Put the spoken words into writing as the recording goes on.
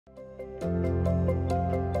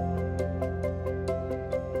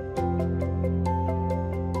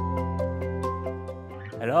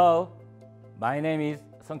Hello, my name is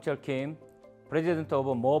Sungchul Kim, President of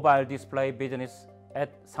Mobile Display Business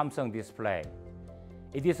at Samsung Display.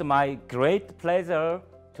 It is my great pleasure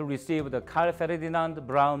to receive the Karl Ferdinand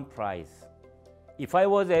Braun Prize. If I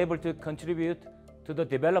was able to contribute to the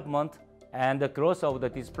development and the growth of the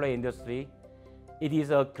display industry, it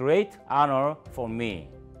is a great honor for me.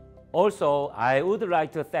 Also, I would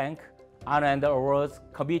like to thank Honor and Awards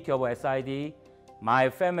Committee of SID, my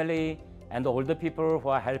family, and all the people who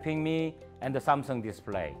are helping me and the Samsung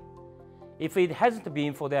Display. If it hasn't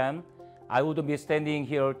been for them, I wouldn't be standing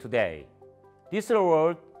here today. This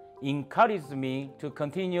award encourages me to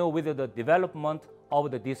continue with the development of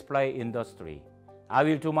the display industry. I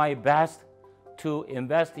will do my best to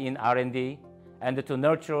invest in R&D and to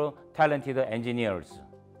nurture talented engineers.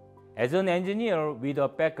 As an engineer with a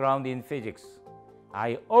background in physics,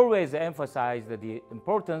 I always emphasize the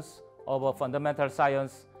importance of fundamental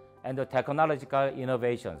science and the technological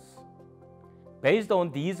innovations. Based on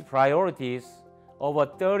these priorities, over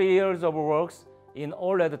 30 years of work in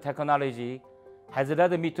OLED technology has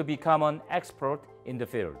led me to become an expert in the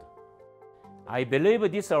field. I believe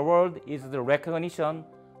this award is the recognition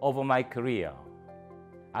of my career.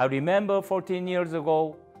 I remember 14 years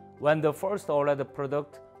ago when the first OLED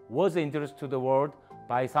product was introduced to the world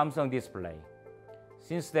by Samsung Display.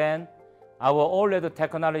 Since then, our OLED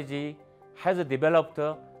technology has developed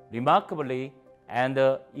remarkably and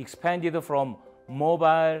expanded from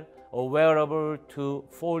mobile or wearable to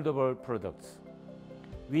foldable products.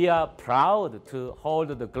 We are proud to hold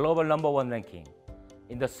the global #1 ranking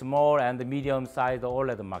in the small and medium-sized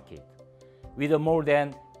OLED market, with more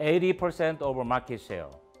than 80% of market share.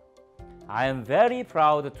 I am very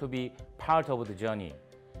proud to be part of the journey,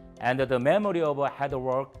 and the memory of hard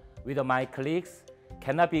work with my colleagues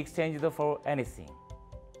cannot be exchanged for anything.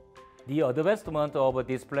 The advancement of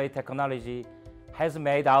display technology has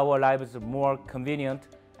made our lives more convenient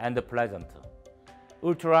and pleasant.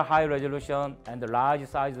 Ultra-high resolution and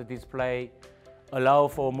large-sized display allow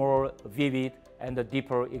for more vivid and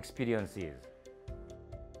deeper experiences.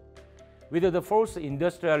 With the fourth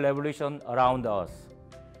industrial revolution around us,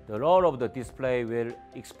 the role of the display will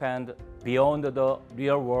expand beyond the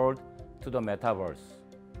real world to the metaverse.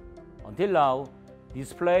 Until now,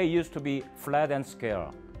 display used to be flat and square,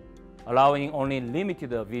 allowing only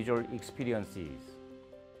limited visual experiences.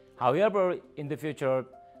 However, in the future,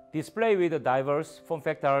 display with diverse form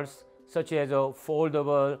factors such as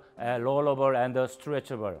foldable, rollable, and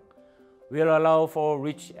stretchable will allow for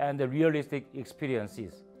rich and realistic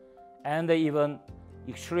experiences, and even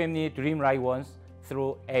extremely dreamlike ones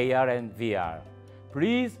through AR and VR.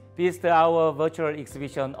 Please visit our virtual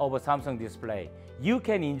exhibition of Samsung Display. You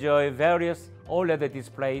can enjoy various OLED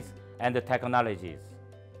displays and technologies.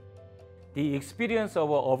 The experience of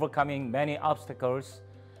overcoming many obstacles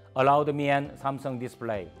allowed me and Samsung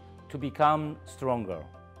Display to become stronger,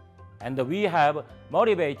 and we have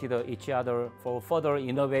motivated each other for further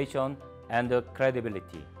innovation and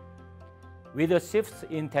credibility. With the shifts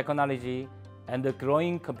in technology and the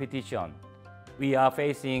growing competition, we are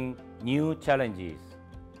facing new challenges.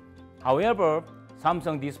 However,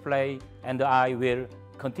 Samsung Display and I will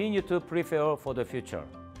continue to prepare for the future.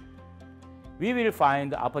 We will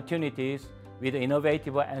find opportunities with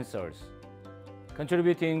innovative answers,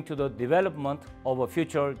 contributing to the development of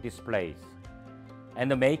future displays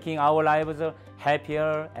and making our lives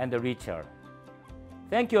happier and richer.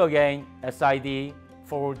 Thank you again, SID,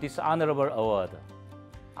 for this honorable award.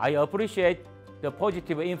 I appreciate the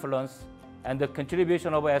positive influence and the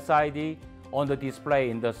contribution of SID on the display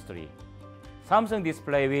industry. Samsung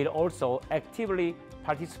Display will also actively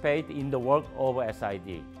participate in the work of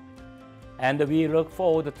SID, and we look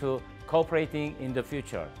forward to cooperating in the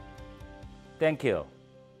future. Thank you.